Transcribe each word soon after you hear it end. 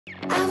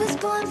I was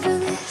born for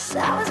this.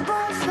 I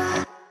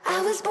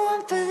was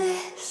born for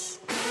this.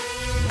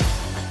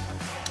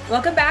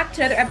 Welcome back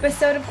to another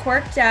episode of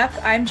Cork'd.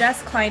 I'm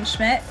Jess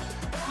Kleinschmidt.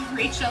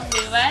 Rachel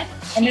Lua.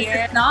 And this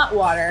is not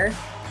water.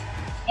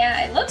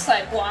 Yeah, it looks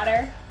like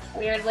water,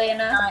 weirdly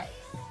enough.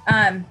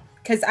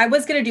 Because I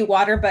was going to do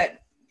water,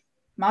 but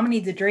Mama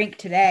needs a drink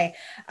today.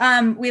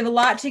 We have a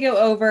lot to go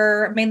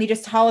over, mainly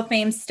just Hall of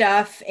Fame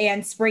stuff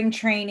and spring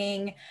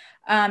training.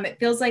 It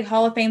feels like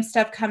Hall of Fame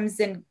stuff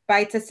comes and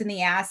bites us in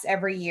the ass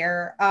every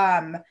year.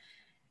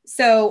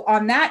 So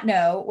on that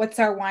note, what's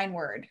our wine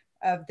word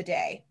of the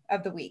day,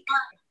 of the week?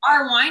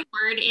 Our wine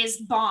word is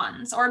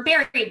bonds or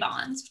berry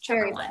bonds,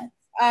 whichever one.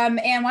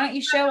 And why don't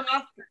you show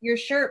off your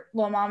shirt,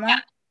 little mama? Yeah.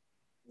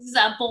 This is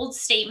a bold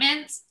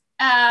statement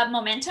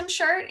momentum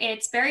shirt.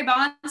 It's Barry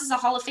Bonds is a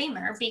Hall of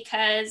Famer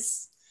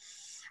because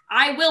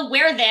I will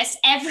wear this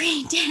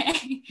every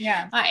day.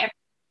 Yeah.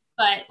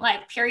 But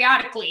like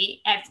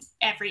periodically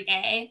every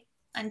day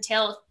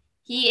until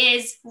he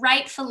is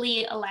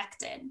rightfully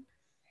elected.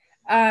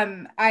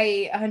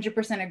 I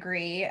 100%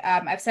 agree.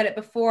 I've said it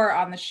before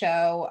on the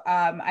show.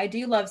 I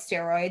do love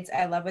steroids.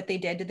 I love what they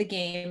did to the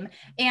game,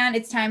 and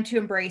it's time to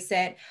embrace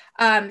it.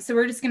 So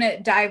we're just going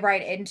to dive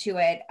right into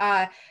it.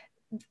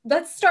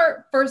 Let's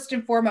start first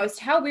and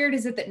foremost. How weird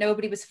is it that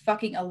nobody was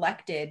fucking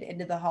elected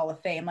into the Hall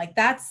of Fame? Like,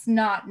 that's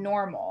not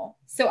normal.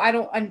 So I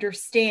don't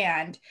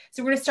understand.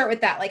 So we're going to start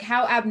with that. Like,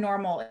 how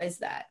abnormal is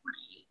that?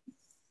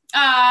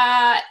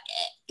 I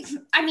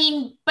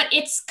mean, but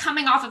it's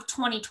coming off of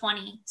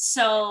 2020.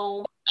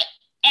 So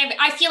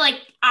I feel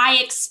like I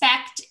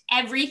expect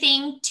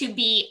everything to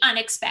be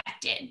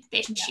unexpected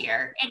this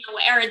year in a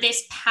way, or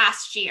this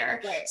past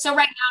year. Right. So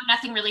right now,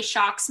 nothing really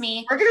shocks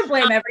me. We're going to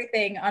blame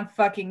everything on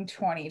fucking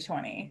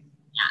 2020.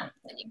 Yeah,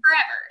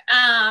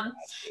 forever.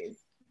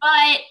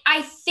 But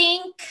I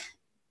think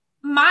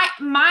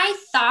my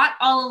thought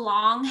all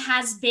along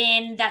has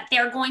been that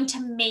they're going to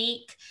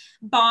make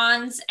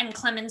Bonds and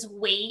Clemens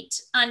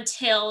wait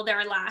until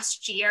their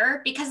last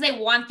year because they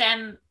want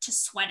them to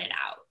sweat it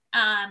out.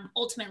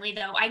 Ultimately,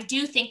 though, I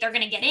do think they're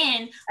going to get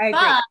in.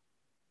 But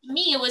to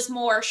me, it was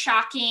more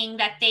shocking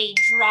that they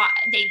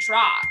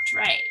dropped,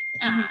 right?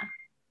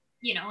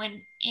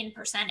 In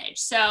percentage.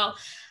 So,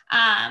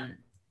 but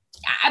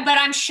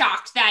I'm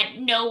shocked that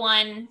no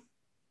one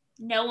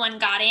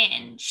got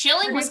in.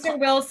 Schilling was. Mr.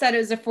 Will said it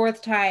was the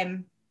fourth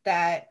time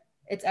that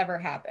it's ever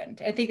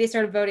happened. I think they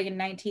started voting in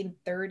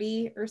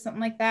 1930 or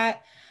something like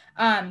that.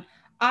 I'm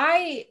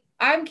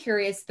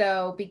curious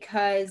though,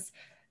 because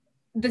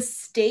the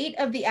state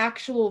of the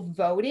actual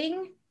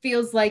voting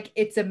feels like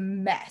it's a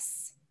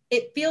mess.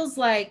 It feels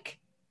like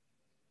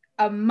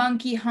a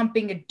monkey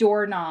humping a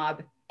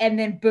doorknob and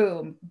then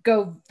boom,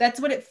 go. That's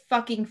what it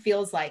fucking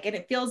feels like. And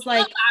it feels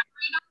like,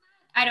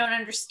 I don't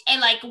understand,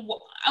 like,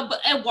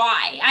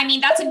 why? I mean,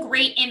 that's a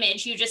great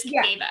image you just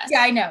gave us.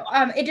 Yeah, I know.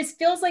 It just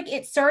feels like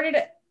it started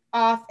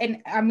off,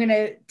 and I'm going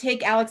to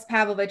take Alex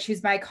Pavlovich,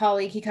 who's my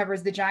colleague. He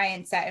covers the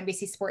Giants at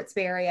NBC Sports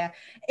Bay Area.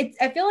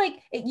 I feel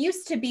like it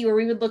used to be where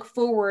we would look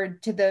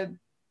forward to the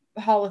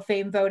Hall of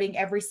Fame voting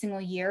every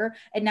single year,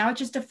 and now it's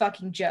just a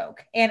fucking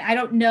joke. And I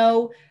don't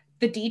know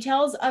the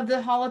details of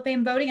the Hall of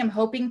Fame voting. I'm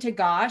hoping to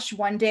gosh,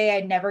 one day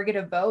I'd never get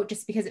a vote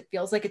just because it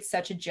feels like it's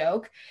such a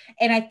joke.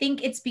 And I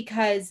think it's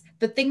because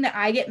the thing that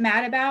I get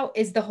mad about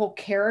is the whole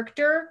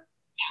character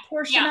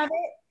portion of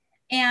it.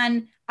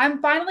 And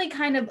I'm finally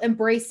kind of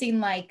embracing,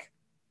 like,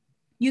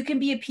 you can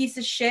be a piece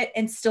of shit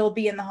and still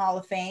be in the Hall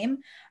of Fame.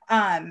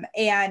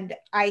 And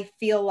I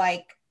feel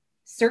like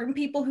certain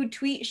people who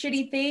tweet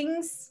shitty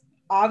things,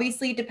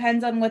 obviously it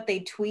depends on what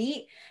they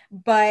tweet,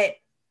 but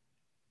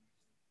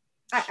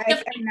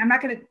I'm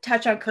not going to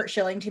touch on Curt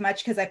Schilling too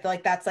much because I feel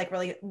like that's like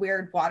really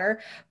weird water,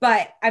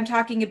 but I'm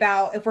talking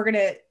about if we're going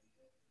to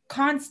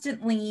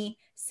constantly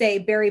say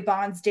Barry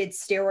Bonds did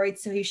steroids,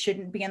 so he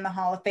shouldn't be in the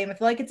Hall of Fame. I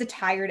feel like it's a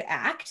tired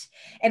act.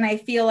 And I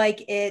feel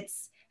like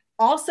it's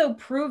also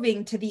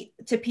proving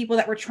to people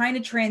that we're trying to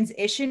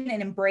transition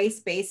and embrace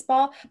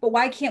baseball, but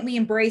why can't we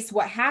embrace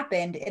what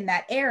happened in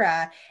that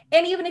era?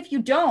 And even if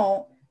you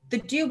don't, the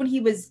dude, when he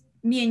was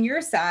me and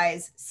your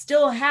size,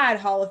 still had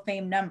Hall of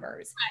Fame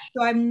numbers.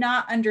 So I'm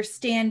not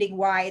understanding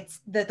why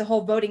it's that the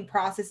whole voting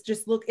process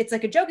it's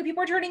like a joke and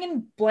people are turning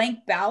in blank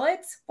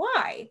ballots.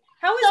 Why?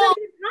 How is that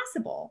even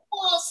possible?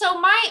 Well, so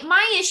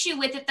my issue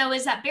with it though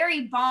is that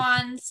Barry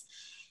Bonds,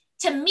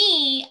 to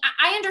me,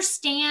 I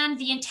understand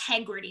the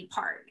integrity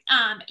part,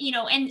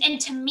 and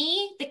to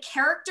me, the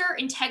character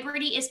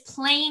integrity is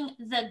playing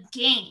the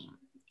game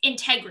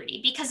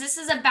integrity because this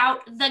is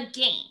about the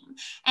game.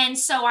 And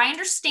so I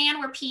understand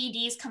where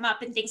PEDs come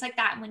up and things like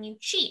that when you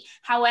cheat.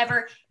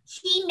 However,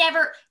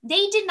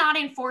 they did not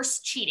enforce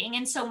cheating.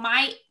 And so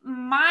my,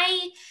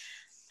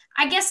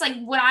 I guess like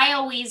what I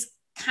always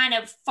kind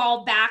of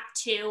fall back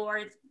to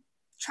or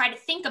try to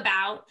think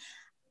about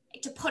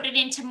to put it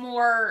into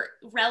more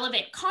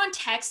relevant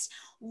context,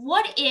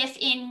 what if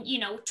in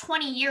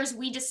 20 years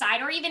we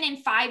decide, or even in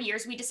 5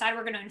 years we decide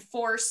we're going to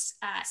enforce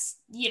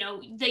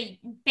the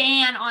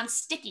ban on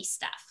sticky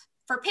stuff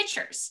for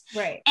pitchers,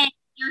 right? And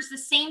There's the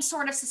same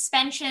sort of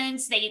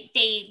suspensions.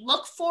 They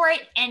look for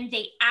it and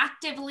they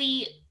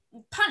actively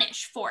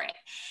punish for it.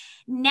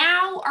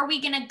 Now, are we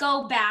going to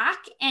go back?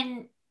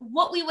 And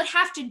what we would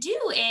have to do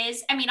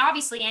is, I mean,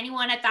 obviously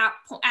anyone at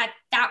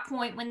that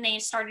point when they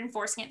start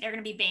enforcing it, they're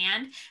going to be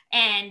banned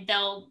and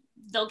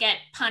they'll get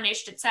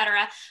punished,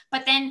 etc.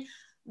 But then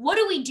what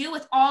do we do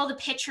with all the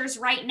pitchers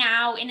right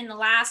now and in the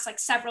last like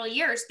several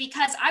years?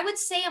 Because I would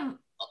say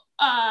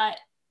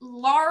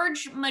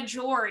large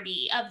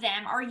majority of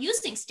them are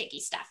using sticky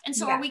stuff. And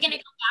so are we going to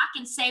go back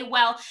and say,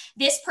 well,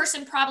 this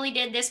person probably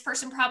did, this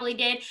person probably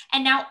did,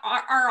 and now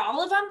are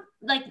all of them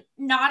like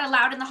not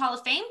allowed in the Hall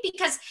of Fame?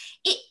 Because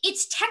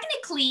it's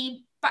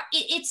technically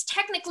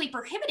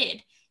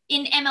prohibited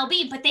in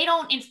MLB, but they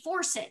don't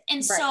enforce it.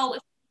 And so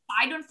if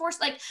I don't enforce,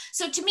 like,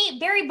 so to me,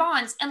 Barry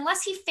Bonds,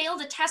 unless he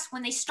failed a test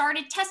when they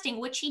started testing,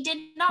 which he did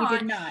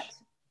not,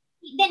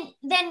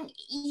 then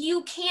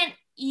you can't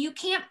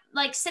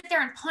like sit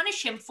there and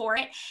punish him for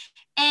it.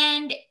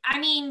 And I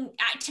mean,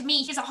 to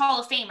me, he's a Hall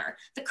of Famer.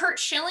 The Curt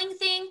Schilling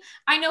thing,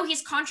 I know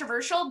he's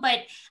controversial, but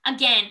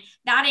again,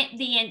 that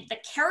the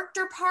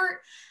character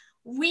part,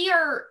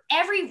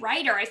 every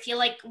writer, I feel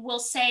like, will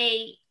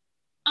say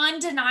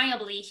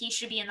undeniably he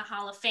should be in the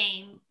Hall of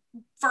Fame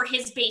for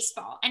his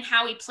baseball and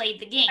how he played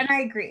the game. And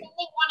I agree. And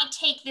they want to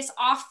take this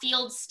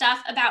off-field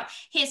stuff about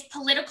his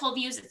political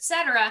views,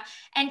 etc.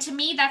 And to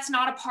me, that's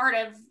not a part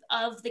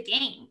of the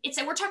game.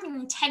 We're talking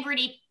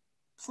integrity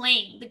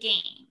playing the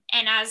game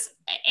and as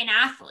an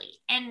athlete.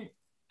 And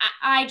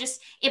I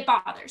just, it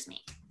bothers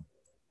me.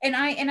 And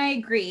I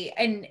agree.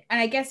 And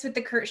I guess with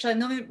the Curt Schilling,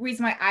 the only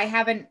reason why I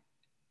haven't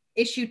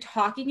issue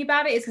talking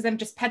about it is because I'm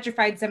just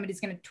petrified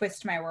somebody's going to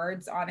twist my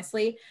words,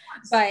 honestly.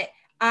 But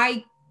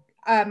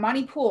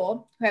Monty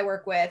Poole, who I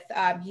work with,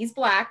 he's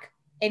Black,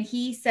 and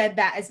he said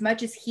that as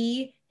much as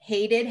he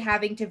hated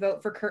having to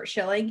vote for Curt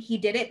Schilling, he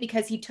did it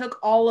because he took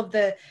all of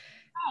the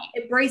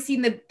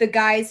embracing the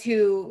guys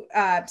who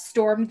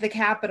stormed the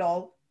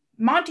Capitol.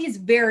 Monty's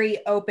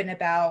very open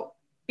about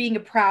being a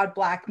proud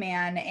Black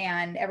man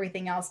and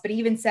everything else, but he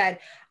even said,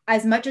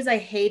 as much as I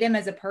hate him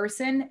as a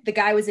person, the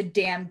guy was a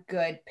damn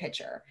good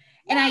pitcher.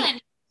 And I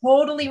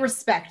totally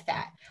respect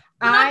that.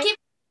 I'm not giving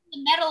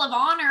the Medal of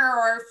Honor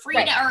or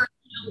freedom or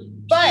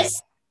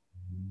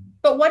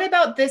but what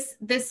about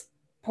this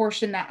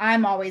portion that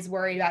I'm always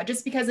worried about?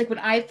 Just because, like, when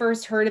I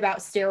first heard about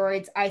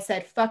steroids, I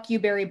said, fuck you,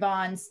 Barry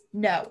Bonds.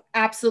 No,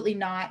 absolutely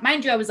not.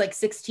 Mind you, I was like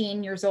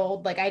 16 years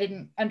old. Like, I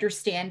didn't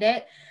understand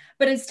it.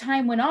 But as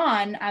time went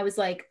on, I was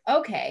like,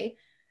 okay,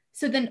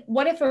 so then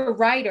what if a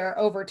writer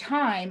over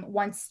time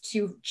wants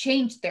to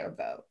change their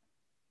vote?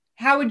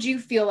 How would you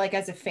feel like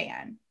as a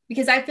fan?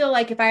 Because I feel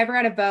like if I ever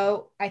had a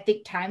vote, I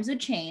think times would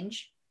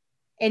change.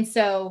 And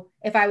so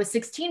if I was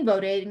 16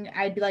 voting,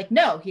 I'd be like,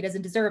 no, he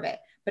doesn't deserve it.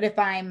 But if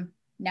I'm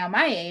now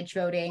my age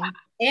voting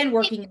and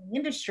working in the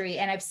industry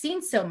and I've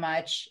seen so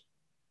much,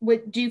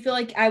 do you feel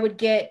like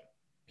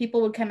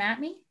people would come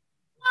at me?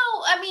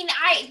 No, I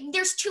mean,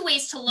 there's two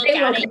ways to look at it.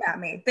 They will come at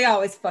me. They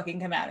always fucking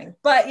come at me.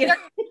 But, you know.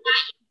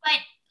 But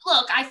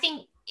look, I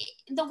think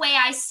the way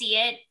I see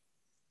it,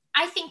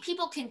 I think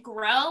people can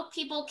grow.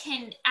 People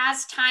can,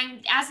 as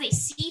they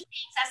see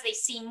things, as they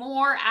see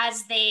more,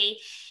 as they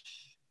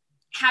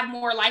have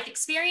more life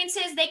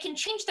experiences, they can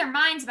change their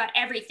minds about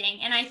everything.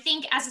 And I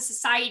think as a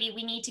society,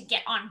 we need to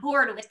get on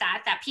board with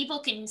that people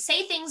can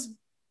say things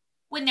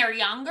when they're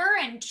younger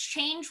and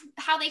change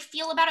how they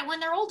feel about it when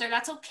they're older.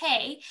 That's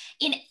okay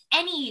in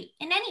any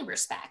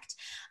respect.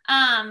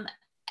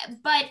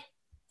 But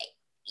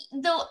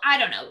though, I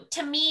don't know,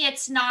 to me,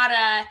 it's not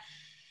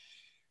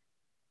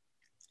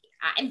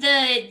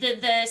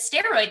the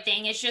steroid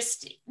thing is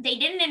just, they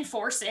didn't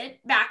enforce it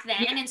back then.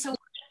 Yeah.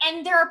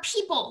 And there are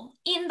people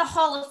in the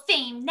Hall of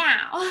Fame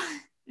now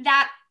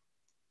that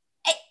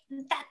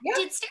did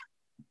steroids.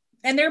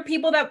 And there are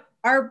people that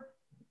are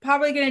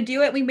probably going to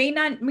do it. We may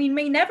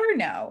never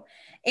know.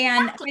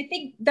 And exactly. I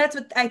think that's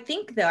what I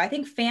think, though. I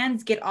think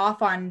fans get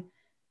off on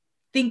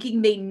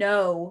thinking they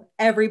know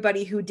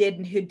everybody who did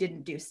and who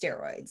didn't do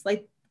steroids.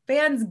 Like,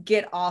 fans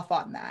get off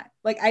on that.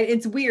 Like,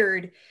 it's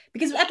weird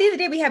because at the end of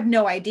the day, we have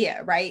no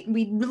idea, right?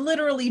 We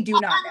literally do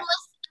not know.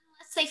 Unless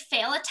they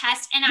fail a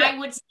test. And I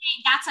would say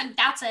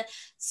that's a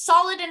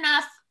solid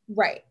enough.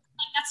 Right.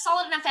 That's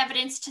solid enough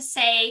evidence to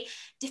say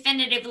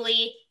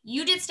definitively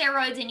you did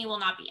steroids and you will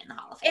not be in the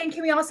Hall of Fame. And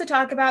can we also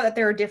talk about that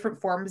there are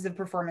different forms of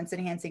performance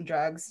enhancing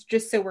drugs,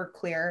 just so we're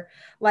clear?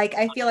 Like,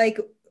 I feel like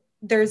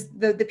there's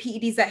the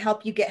PEDs that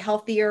help you get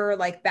healthier,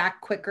 like back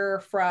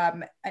quicker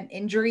from an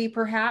injury,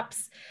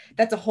 perhaps.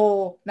 That's a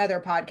whole nother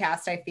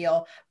podcast, I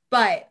feel.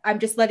 But I'm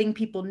just letting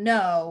people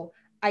know,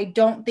 I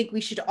don't think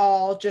we should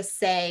all just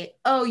say,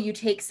 oh, you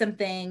take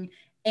something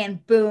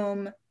and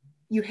boom,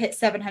 you hit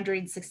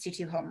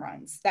 762 home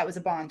runs. That was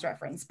a Bonds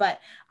reference. But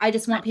I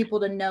just want people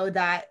to know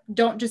that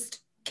don't just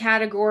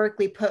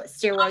categorically put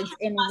steroids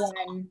in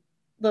one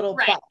little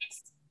box.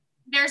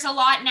 There's a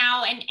lot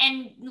now.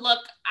 And look,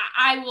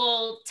 I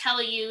will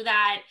tell you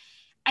that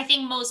I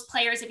think most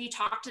players, if you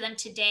talk to them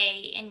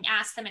today and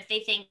ask them if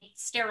they think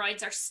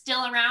steroids are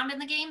still around in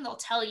the game, they'll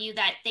tell you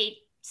that they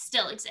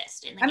still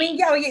exist in the I mean,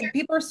 game. yeah,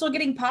 people are still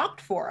getting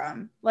popped for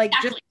them. Like,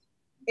 Exactly. just,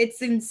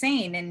 it's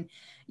insane. And,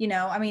 you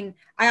know, I mean,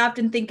 I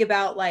often think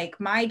about like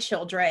my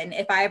children,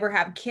 if I ever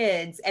have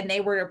kids and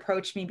they were to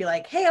approach me and be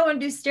like, hey, I want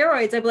to do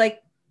steroids, I'd be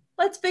like,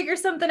 let's figure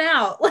something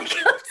out. Like,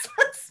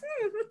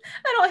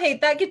 I don't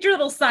hate that. Get your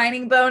little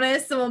signing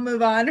bonus and we'll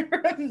move on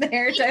from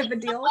there type of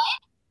deal.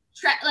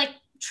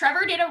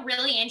 Trevor did a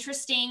really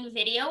interesting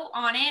video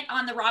on it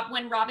on the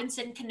when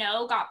Robinson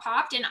Cano got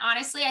popped. And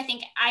honestly, I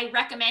think I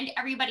recommend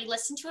everybody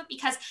listen to it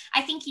because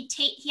I think he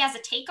has a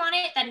take on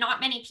it that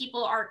not many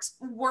people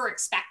were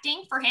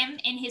expecting for him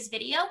in his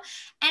video.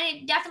 And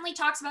it definitely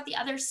talks about the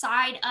other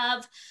side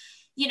of,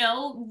 you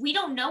know, we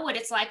don't know what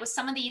it's like with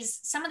some of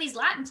these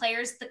Latin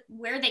players,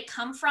 where they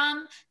come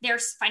from, their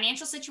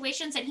financial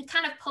situations. And he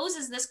kind of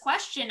poses this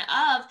question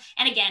of,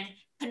 and again,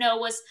 Cano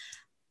was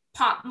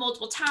popped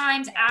multiple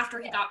times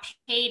after he got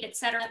paid,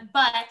 etc.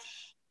 But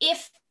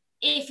if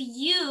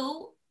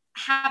you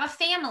have a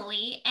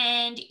family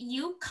and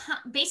you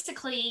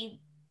basically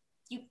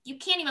you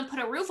can't even put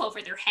a roof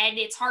over their head,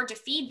 it's hard to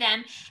feed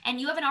them,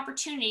 and you have an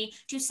opportunity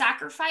to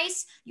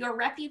sacrifice your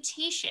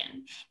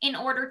reputation in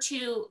order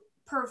to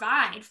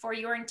provide for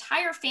your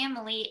entire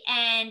family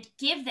and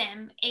give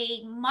them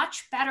a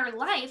much better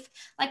life,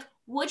 like,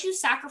 would you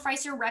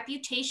sacrifice your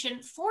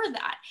reputation for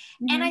that?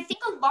 Mm-hmm. And I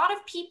think a lot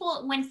of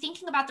people, when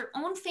thinking about their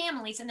own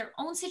families and their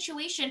own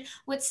situation,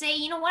 would say,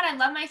 you know what, I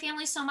love my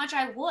family so much,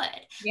 I would.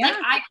 Yeah. Like,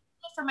 I do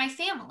it for my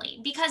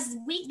family, because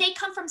they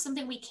come from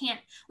something we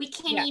can't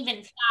even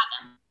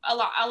fathom, a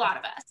lot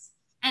of us.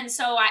 And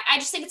so I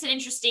just think it's an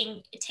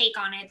interesting take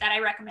on it that I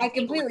recommend. I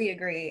completely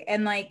agree.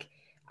 And like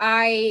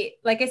I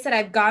said,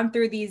 I've gone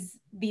through these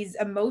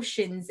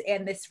emotions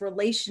and this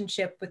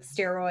relationship with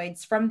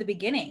steroids from the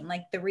beginning.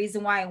 Like, the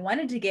reason why I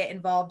wanted to get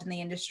involved in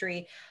the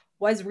industry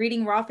was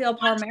reading Rafael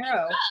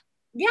Palmeiro.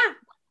 Yeah.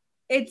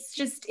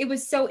 It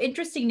was so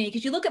interesting to me,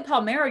 because you look at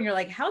Palmeiro and you're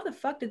like, how the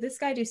fuck did this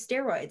guy do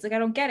steroids? Like, I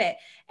don't get it.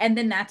 And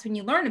then that's when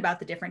you learn about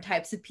the different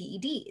types of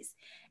PEDs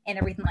and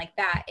everything like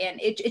that.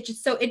 And it's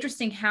just so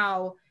interesting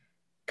how,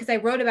 because I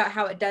wrote about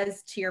how it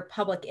does to your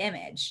public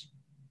image.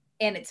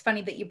 And it's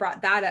funny that you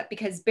brought that up,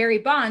 because Barry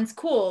Bonds,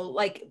 cool.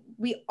 Like,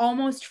 we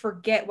almost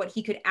forget what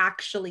he could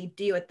actually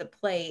do at the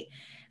plate.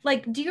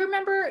 Like, do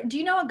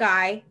you know a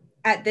guy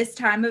at this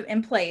time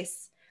in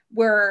place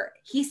where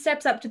he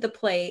steps up to the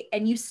plate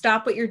and you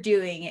stop what you're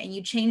doing and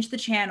you change the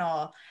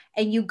channel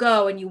and you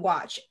go and you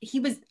watch?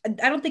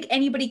 I don't think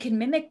anybody can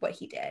mimic what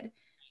he did.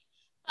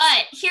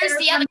 But here's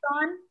the other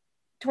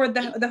toward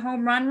the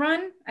home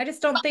run. I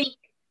just don't think.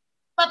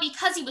 But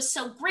because he was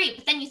so great,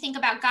 but then you think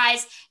about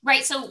guys,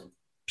 right? So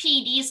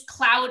PEDs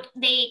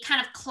they kind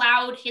of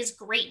cloud his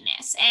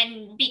greatness.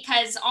 And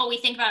because all we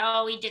think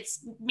about, he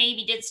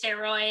maybe did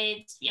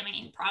steroids. I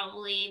mean,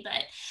 probably,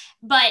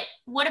 but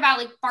what about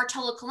like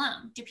Bartolo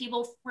Colon? Do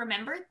people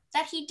remember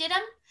that he did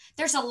them?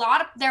 There are a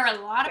lot of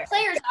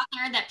players out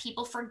there that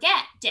people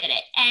forget did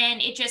it.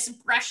 And it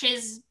just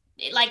brushes,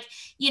 like,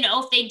 you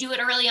know, if they do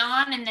it early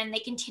on and then they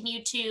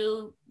continue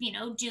to, you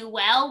know, do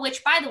well,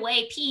 which, by the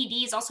way,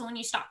 PEDs also, when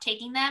you stop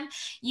taking them,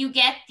 you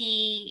get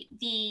the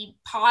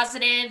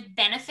positive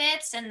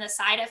benefits and the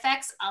side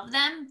effects of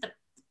them,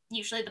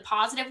 usually the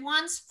positive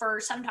ones, for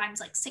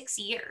sometimes like 6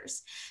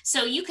 years.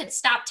 So you could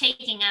stop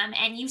taking them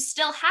and you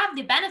still have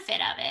the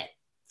benefit of it.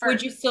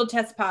 Would you still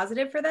test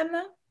positive for them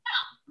though?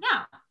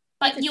 No.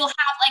 But you'll have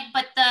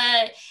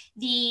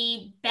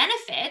the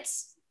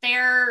benefits,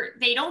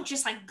 they don't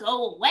just like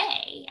go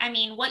away. I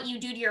mean, what you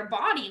do to your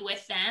body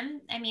with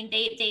them, I mean,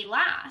 they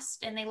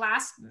last, and they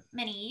last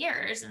many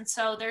years. And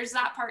so there's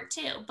that part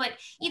too. But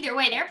either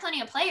way, there are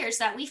plenty of players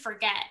that we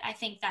forget, I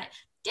think, that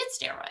did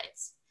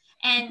steroids.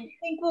 And I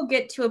think we'll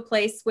get to a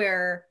place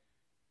where,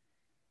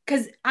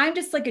 because I'm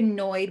just like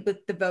annoyed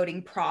with the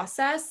voting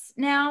process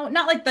now,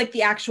 not like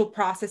the actual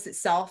process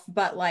itself,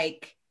 but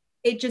like,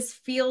 it just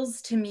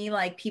feels to me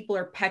like people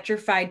are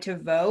petrified to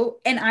vote.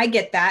 And I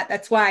get that.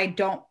 That's why I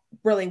don't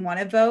really want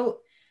to vote.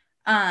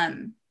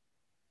 But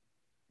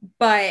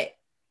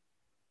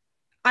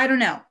I don't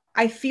know.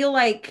 I feel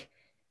like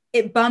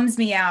it bums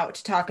me out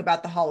to talk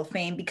about the Hall of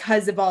Fame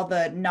because of all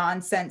the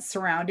nonsense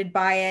surrounded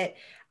by it.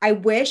 I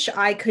wish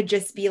I could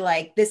just be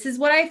like, this is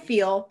what I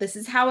feel. This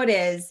is how it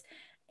is.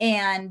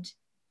 And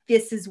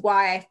this is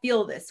why I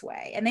feel this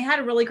way. And they had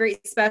a really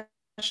great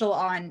special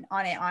on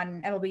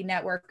MLB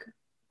Network.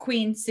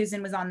 Queen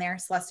Susan was on there,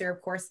 Slessor,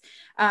 of course.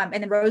 And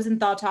then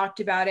Rosenthal talked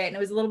about it. And it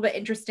was a little bit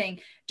interesting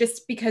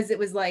just because it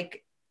was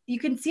like, you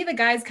can see the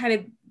guys kind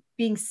of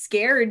being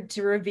scared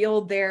to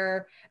reveal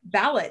their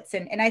ballots.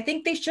 And I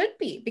think they should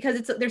be,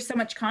 because there's so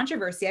much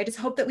controversy. I just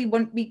hope that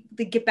we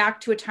get back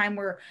to a time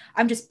where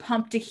I'm just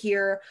pumped to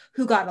hear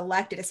who got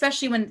elected,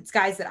 especially when it's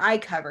guys that I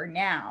cover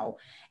now.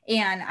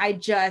 And I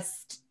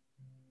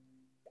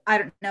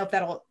don't know if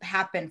that'll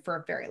happen for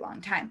a very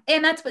long time.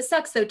 And that's what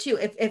sucks though, too.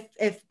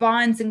 If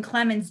Bonds and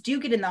Clemens do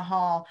get in the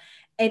Hall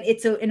and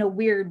it's in a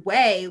weird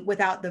way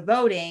without the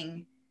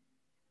voting,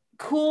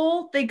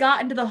 cool, they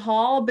got into the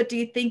Hall, but do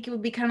you think it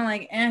would be kind of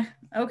like,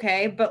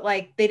 okay, but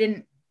like they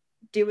didn't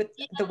do it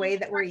the way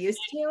that we're used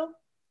to?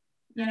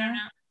 you I know? don't know.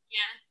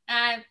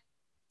 Yeah.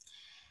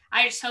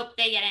 I just hope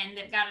they get in.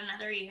 They've got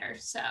another year,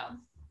 so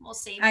we'll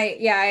see.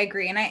 I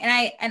agree. And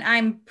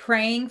I'm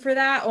praying for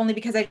that only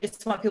because I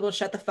just want people to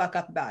shut the fuck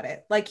up about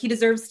it. Like, he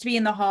deserves to be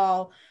in the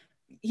hall.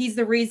 He's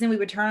the reason we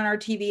would turn on our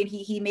TV, and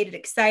he made it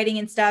exciting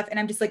and stuff. And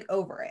I'm just like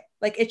over it.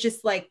 Like, it's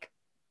just like,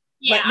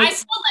 yeah, I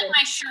still like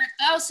my shirt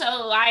though.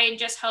 So I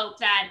just hope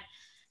that,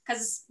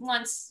 because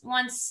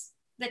once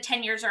the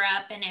 10 years are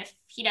up, and if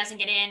he doesn't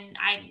get in,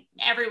 I'm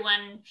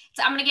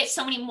gonna get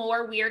so many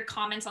more weird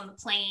comments on the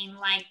plane,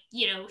 like,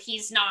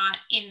 he's not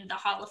in the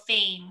Hall of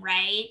Fame,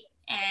 right?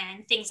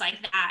 And things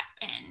like that,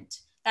 and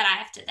that I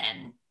have to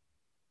then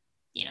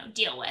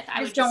deal with.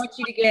 I just don't want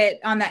you to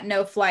get on that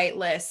no flight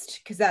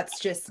list, because that's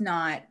just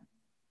not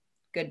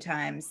good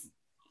times.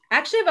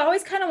 Actually, I've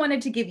always kind of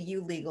wanted to give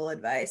you legal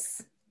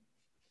advice,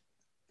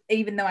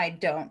 even though I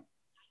don't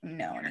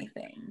know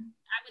anything.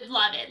 I would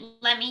love it.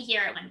 Let me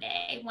hear it one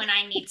day when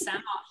I need some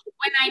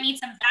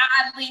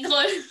bad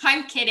legal.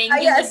 I'm kidding.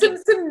 Yeah,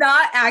 some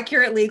not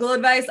accurate legal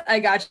advice. I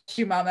got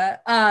you, mama.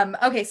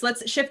 Okay, so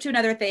let's shift to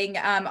another thing.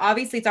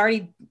 Obviously it's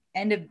already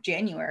end of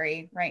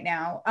January right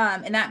now.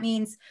 And that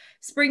means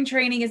spring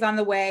training is on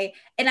the way.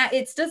 And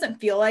it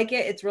doesn't feel like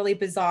it. It's really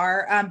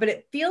bizarre. But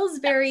it feels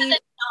very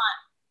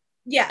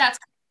yeah. That's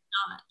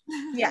not.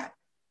 Yeah.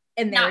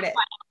 And there it is.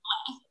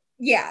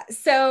 Yeah.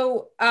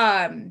 So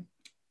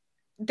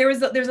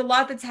there's a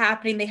lot that's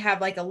happening. They have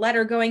like a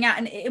letter going out,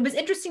 and it was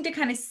interesting to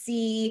kind of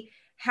see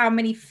how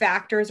many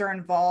factors are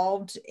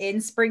involved in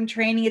spring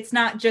training. It's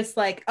not just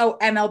like, oh,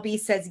 MLB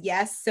says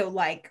yes, so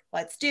like,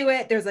 let's do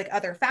it. There's like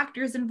other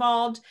factors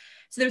involved.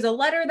 So there's a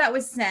letter that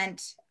was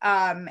sent.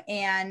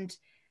 And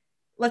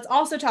let's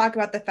also talk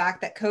about the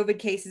fact that COVID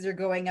cases are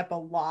going up a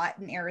lot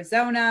in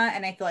Arizona.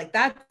 And I feel like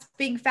that's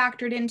being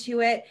factored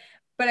into it.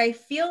 But I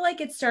feel like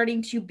it's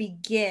starting to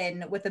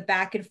begin with a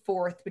back and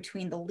forth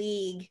between the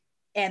league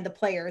and the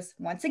players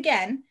once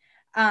again.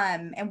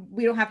 And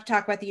we don't have to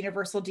talk about the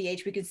universal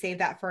DH. We could save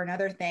that for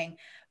another thing.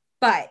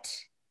 But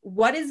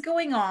what is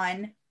going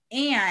on?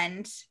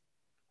 And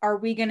are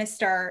we going to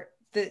start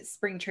the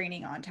spring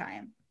training on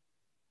time?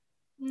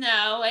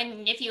 No.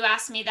 And if you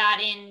asked me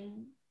that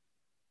in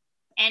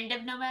end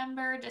of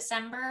November,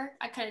 December,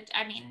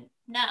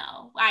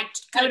 no. I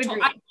told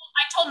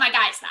my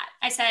guys that.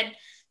 I said,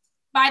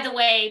 by the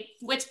way,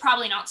 it's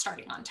probably not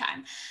starting on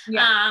time.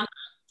 Yeah.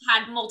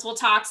 Had multiple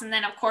talks. And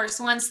then of course,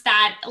 once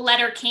that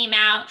letter came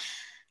out,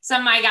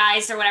 some of my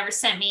guys or whatever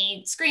sent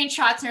me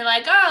screenshots, and they're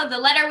like, oh, the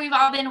letter we've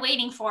all been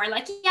waiting for.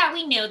 Like, yeah,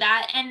 we knew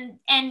that.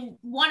 And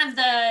one of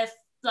the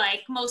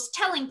like most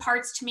telling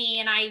parts to me,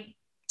 and I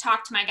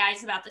talked to my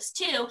guys about this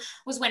too,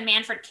 was when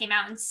Manfred came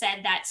out and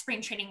said that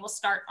spring training will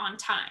start on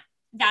time.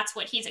 That's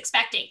what he's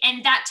expecting.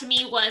 And that to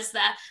me was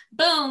the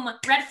boom,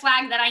 red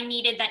flag that I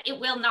needed, that it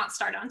will not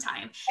start on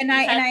time. And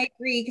I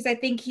agree, because I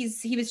think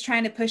he was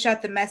trying to push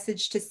out the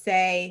message to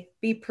say,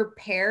 be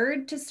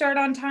prepared to start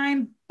on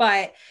time.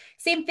 But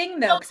same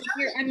thing though.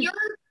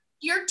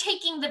 You're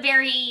taking the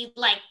very,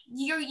 like,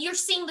 you're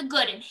seeing the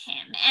good in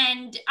him.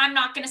 And I'm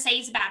not going to say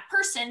he's a bad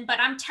person, but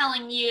I'm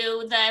telling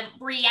you the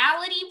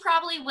reality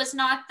probably was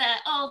not the,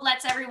 oh,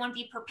 let's everyone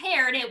be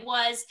prepared. It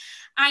was,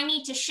 I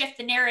need to shift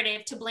the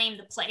narrative to blame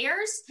the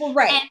players. Well,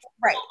 right, and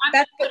right. So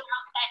I'm putting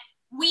out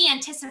that we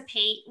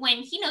anticipate when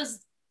he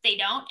knows they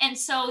don't. And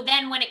so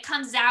then when it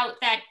comes out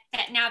that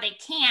now they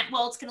can't,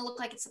 well, it's going to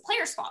look like it's the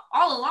player's fault.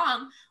 All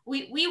along,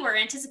 we were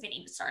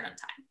anticipating to start on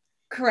time.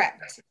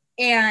 Correct.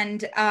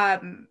 And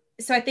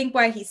so I think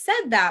why he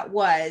said that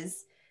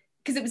was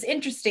because it was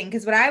interesting,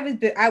 because what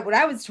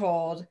I was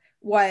told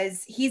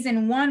was he's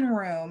in one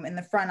room in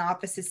the front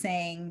office is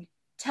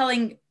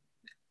telling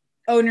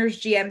owners,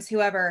 GMs,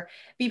 whoever,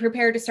 be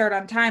prepared to start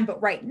on time.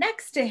 But right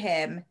next to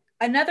him,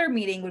 another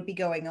meeting would be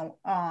going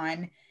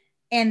on.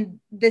 And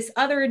this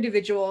other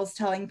individual is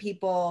telling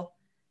people,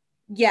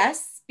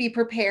 yes, be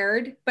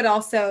prepared, but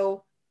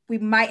also we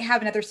might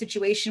have another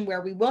situation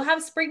where we will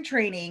have spring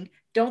training.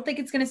 Don't think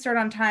it's going to start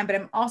on time, but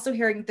I'm also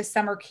hearing that the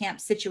summer camp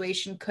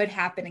situation could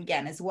happen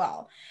again as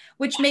well,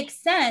 which makes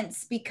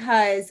sense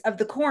because of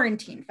the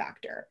quarantine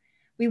factor.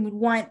 We would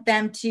want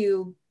them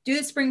to do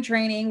the spring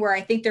training where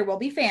I think there will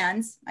be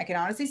fans. I can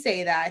honestly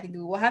say that. I think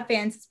we will have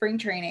fans at spring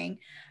training.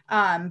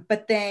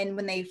 But then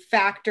when they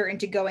factor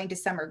into going to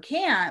summer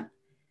camp,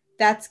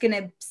 that's going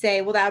to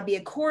say, well, that would be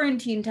a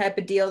quarantine type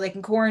of deal. They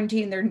can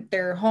quarantine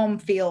their home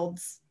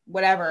fields,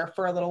 whatever,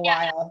 for a little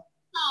while.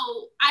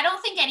 So I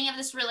don't think any of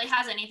this really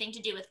has anything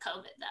to do with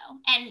COVID though.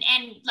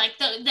 And like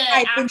the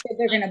I think that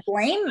they're going to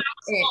blame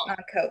it on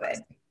COVID.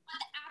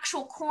 The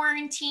actual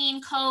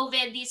quarantine,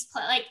 COVID,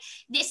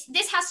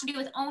 this has to do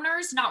with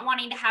owners not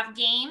wanting to have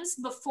games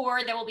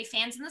before there will be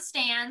fans in the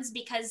stands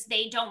because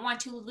they don't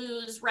want to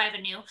lose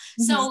revenue.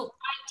 Mm-hmm. So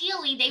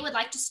ideally they would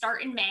like to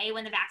start in May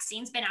when the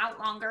vaccine's been out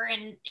longer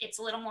and it's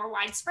a little more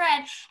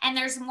widespread and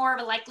there's more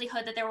of a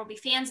likelihood that there will be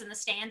fans in the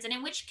stands, and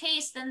in which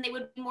case then they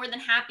would be more than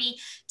happy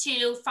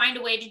to find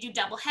a way to do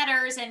double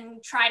headers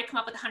and try to come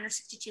up with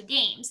 162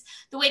 games.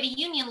 The way the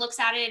union looks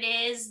at it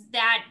is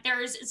that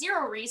there's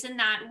zero reason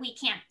that we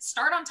can't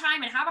start on on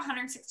time and have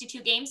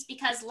 162 games,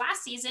 because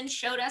last season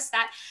showed us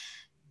that,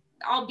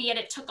 albeit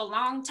it took a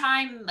long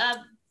time of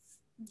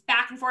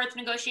back and forth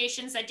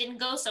negotiations that didn't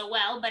go so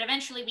well, but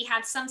eventually we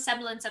had some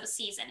semblance of a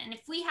season. And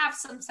if we have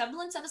some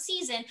semblance of a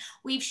season,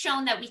 we've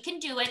shown that we can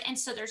do it. And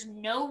so there's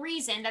no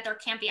reason that there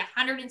can't be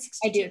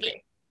 162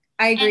 games.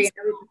 I agree.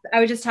 I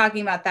was just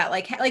talking about that.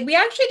 Like we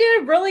actually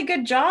did a really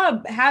good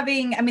job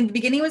having, I mean, the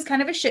beginning was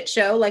kind of a shit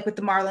show, like with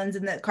the Marlins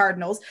and the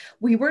Cardinals.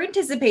 We were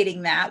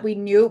anticipating that. We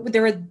knew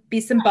there would be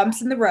some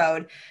bumps in the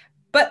road,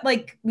 but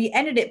like we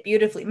ended it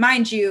beautifully.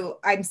 Mind you,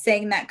 I'm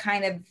saying that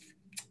kind of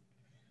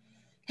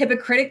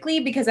hypocritically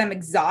because I'm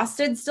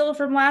exhausted still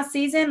from last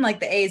season. Like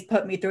the A's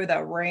put me through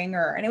the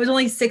ringer and it was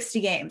only 60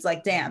 games,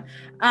 like, damn.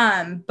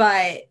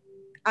 But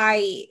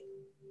I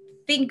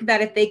think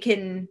that if they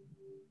can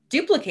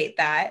duplicate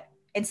that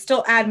and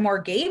still add more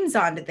games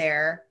onto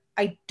there,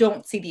 I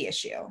don't see the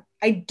issue.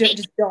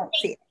 Just don't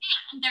see it.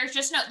 There's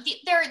just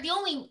the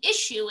only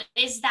issue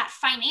is that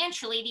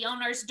financially the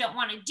owners don't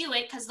want to do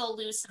it because they'll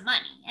lose some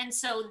money. And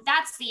so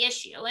that's the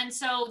issue. And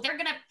so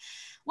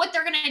what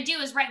they're going to do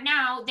is right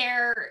now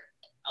their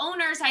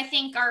owners, I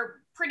think, are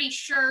pretty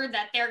sure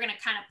that they're going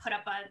to kind of put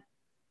up a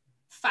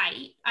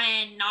fight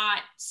and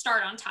not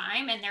start on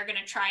time. And they're going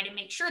to try to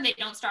make sure they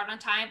don't start on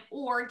time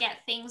or get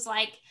things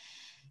like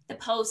the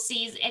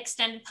postseason,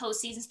 extended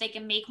postseasons, so they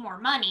can make more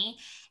money.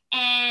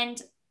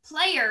 And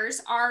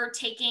players are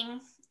taking,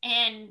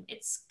 and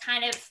it's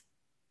kind of,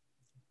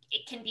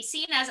 it can be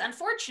seen as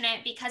unfortunate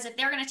because if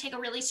they're going to take a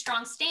really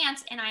strong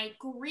stance, and I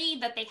agree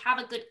that they have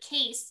a good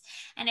case,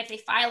 and if they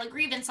file a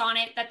grievance on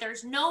it, that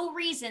there's no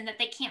reason that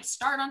they can't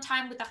start on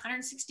time with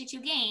 162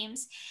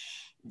 games,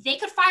 they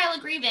could file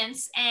a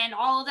grievance and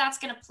all of that's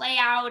going to play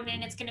out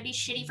and it's going to be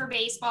shitty for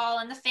baseball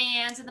and the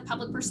fans and the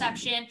public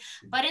perception.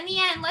 But in the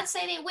end, let's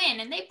say they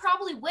win, and they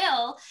probably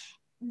will,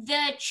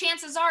 the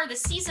chances are the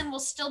season will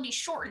still be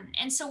shortened.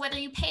 And so whether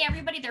you pay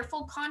everybody their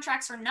full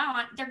contracts or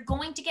not, they're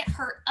going to get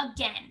hurt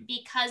again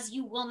because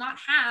you will not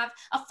have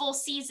a full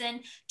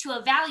season to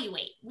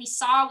evaluate. We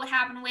saw what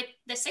happened with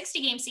the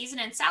 60-game season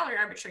and salary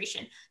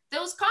arbitration.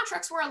 Those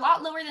contracts were a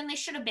lot lower than they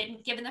should have been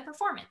given the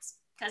performance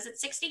because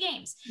it's 60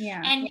 games.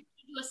 Yeah. And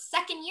a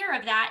second year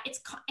of that, it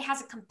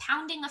has a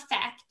compounding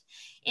effect.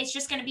 It's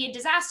just going to be a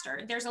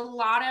disaster. There's a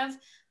lot of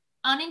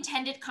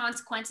unintended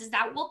consequences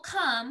that will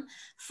come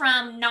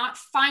from not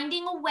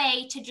finding a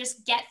way to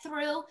just get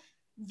through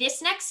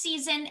this next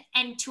season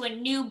and to a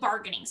new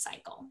bargaining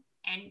cycle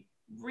and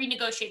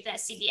renegotiate the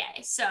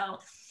CBA. So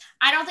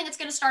I don't think it's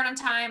going to start on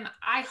time.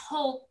 I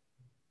hope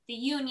the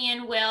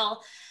union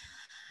will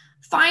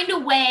find a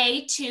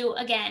way to,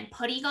 again,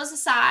 put egos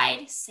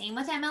aside, same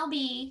with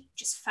MLB,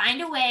 just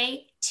find a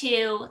way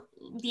to,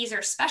 these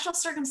are special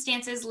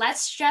circumstances.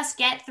 Let's just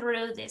get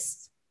through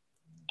this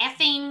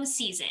effing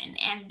season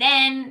and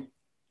then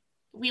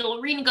we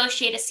will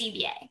renegotiate a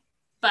CBA.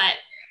 But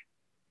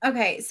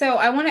okay, so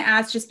I want to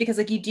ask, just because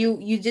like you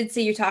did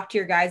say you talked to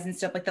your guys and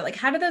stuff like that, like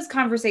how do those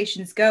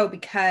conversations go?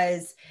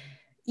 Because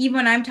even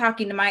when I'm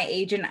talking to my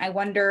agent, I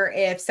wonder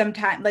if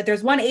sometimes, like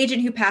there's one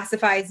agent who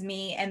pacifies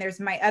me and there's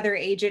my other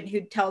agent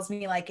who tells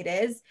me like it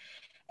is.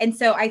 And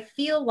so I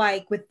feel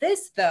like with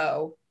this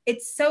though,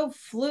 it's so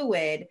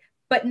fluid,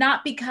 but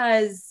not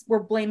because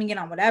we're blaming it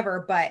on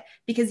whatever, but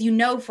because you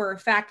know for a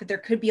fact that there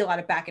could be a lot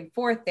of back and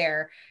forth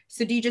there.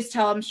 So do you just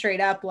tell them straight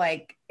up,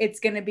 like, it's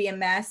going to be a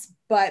mess,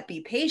 but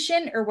be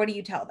patient? Or what do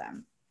you tell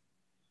them?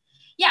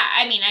 Yeah,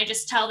 I mean, I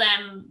just tell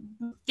them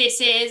this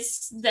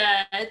is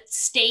the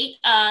state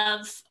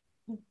of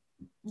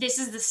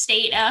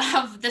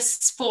the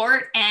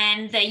sport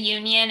and the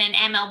union and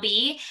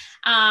MLB.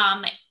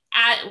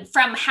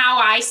 From how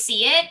I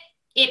see it,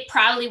 it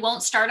probably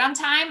won't start on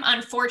time.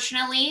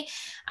 Unfortunately,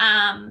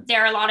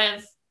 there are a lot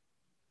of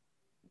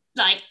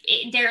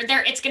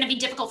it's going to be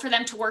difficult for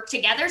them to work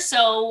together.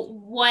 So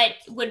what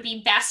would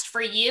be best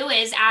for you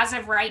is, as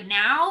of right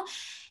now,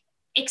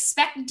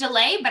 expect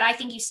delay, but I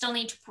think you still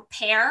need to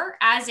prepare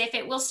as if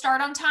it will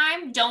start on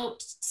time.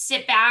 Don't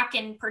sit back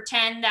and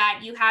pretend that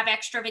you have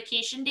extra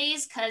vacation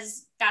days,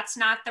 because that's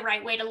not the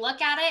right way to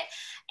look at it.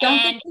 Don't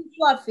get too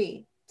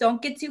fluffy.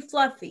 Don't get too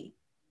fluffy.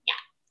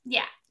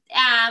 Yeah.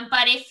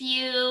 But if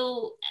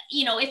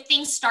if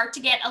things start to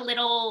get a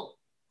little,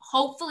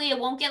 hopefully it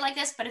won't get like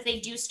this, but if they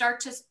do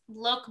start to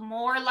look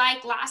more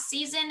like last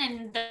season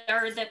and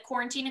the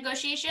quarantine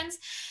negotiations,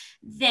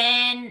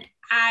 then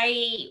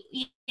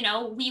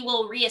we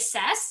will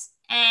reassess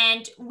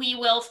and we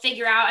will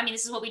figure out, I mean,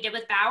 this is what we did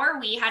with Bauer.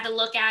 We had to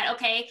look at,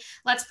 okay,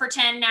 let's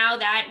pretend now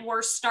that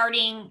we're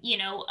starting,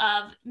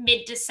 of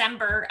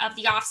mid-December of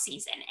the off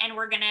season, and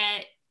we're going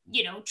to,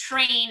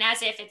 train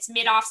as if it's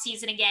mid-off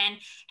season again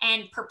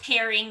and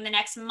preparing the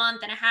next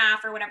month and a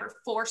half or whatever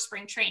for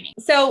spring training.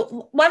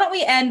 So why don't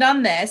we end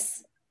on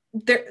this?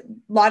 There,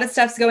 a lot of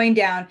stuff's going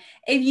down.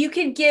 If you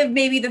could give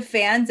maybe the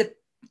fans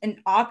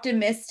an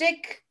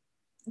optimistic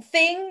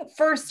thing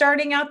for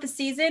starting out the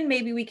season,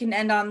 maybe we can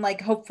end on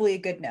like hopefully a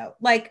good note.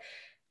 Like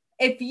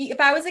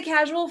if I was a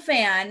casual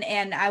fan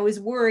and I was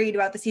worried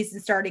about the season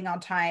starting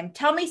on time,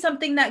 tell me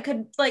something that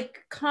could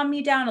like calm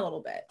me down a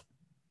little bit.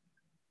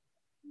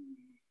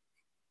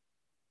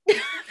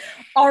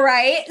 All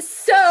right.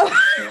 So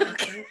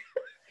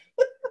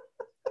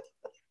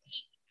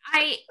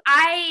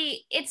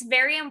it's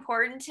very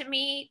important to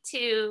me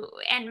to,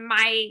 and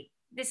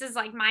this is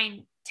like my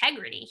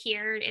integrity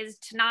here is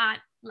to not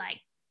like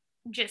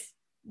just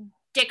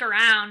dick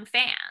around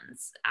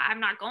fans. I'm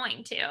not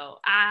going to.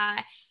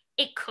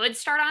 It could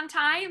start on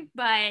time,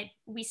 but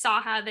we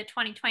saw how the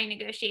 2020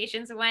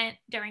 negotiations went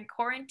during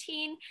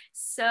quarantine.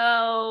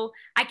 So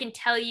I can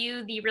tell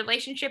you the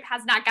relationship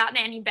has not gotten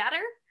any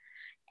better.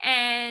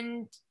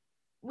 And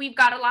we've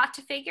got a lot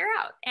to figure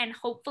out and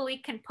hopefully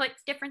can put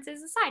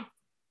differences aside.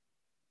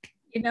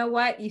 You know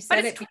what? You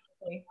said it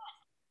beautifully.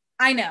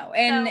 I know.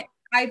 And so,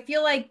 I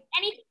feel like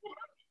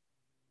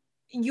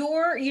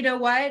you know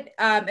what?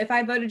 If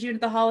I voted you into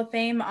the Hall of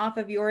Fame off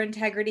of your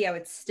integrity, I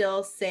would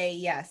still say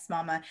yes,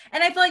 mama.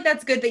 And I feel like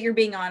that's good that you're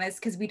being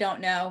honest because we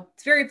don't know.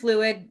 It's very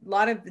fluid.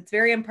 It's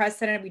very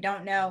unprecedented. We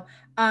don't know.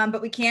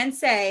 But we can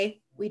say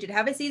we did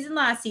have a season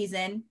last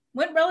season.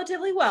 Went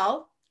relatively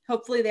well.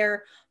 Hopefully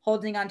they're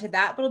holding on to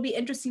that. But it'll be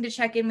interesting to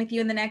check in with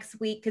you in the next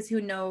week because who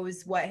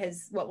knows what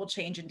will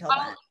change until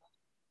then.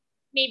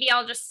 Maybe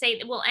I'll just say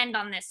that we'll end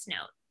on this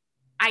note.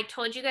 I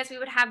told you guys we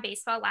would have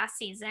baseball last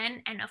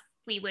season, and if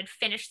we would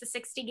finish the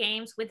 60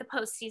 games with the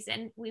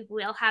postseason, we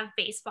will have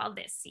baseball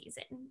this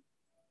season.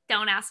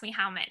 Don't ask me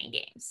how many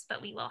games,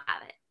 but we will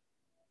have it.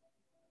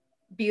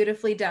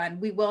 Beautifully done.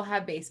 We will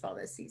have baseball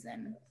this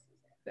season.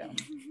 Boom.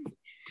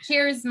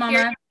 Cheers, mama.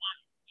 Cheers.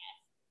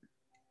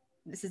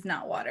 This is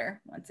not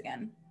water, once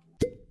again.